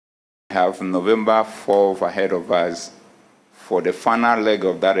have November 4th ahead of us for the final leg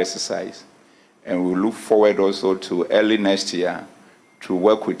of that exercise. And we look forward also to early next year to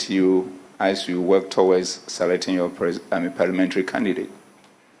work with you as you work towards selecting your parliamentary candidate.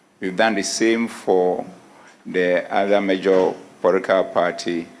 We've done the same for the other major political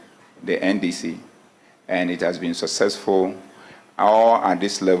party, the NDC, and it has been successful all at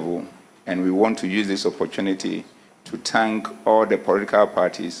this level. And we want to use this opportunity to thank all the political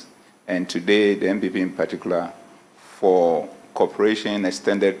parties, and today the MPP in particular, for cooperation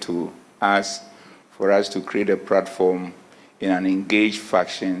extended to us, for us to create a platform in an engaged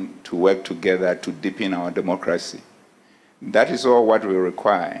faction to work together to deepen our democracy. That is all what we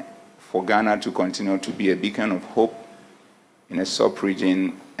require for Ghana to continue to be a beacon of hope in a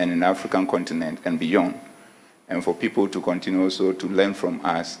sub-region and in the African continent and beyond, and for people to continue also to learn from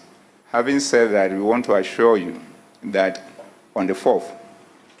us. Having said that, we want to assure you that on the 4th,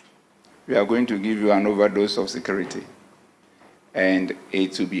 we are going to give you an overdose of security, and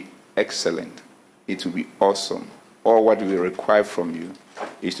it will be excellent. It will be awesome. All what we require from you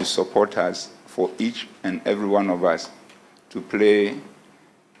is to support us, for each and every one of us to play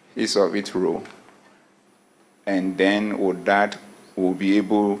his or its role. And then with that, we'll be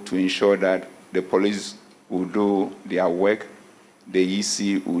able to ensure that the police will do their work, the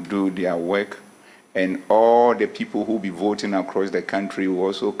EC will do their work, and all the people who will be voting across the country will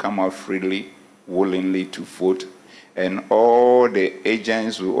also come out freely, willingly to vote. And all the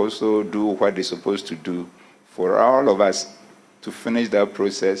agents will also do what they're supposed to do for all of us to finish that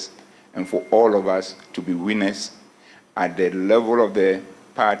process and for all of us to be winners at the level of the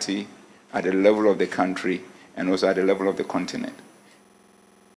party, at the level of the country, and also at the level of the continent.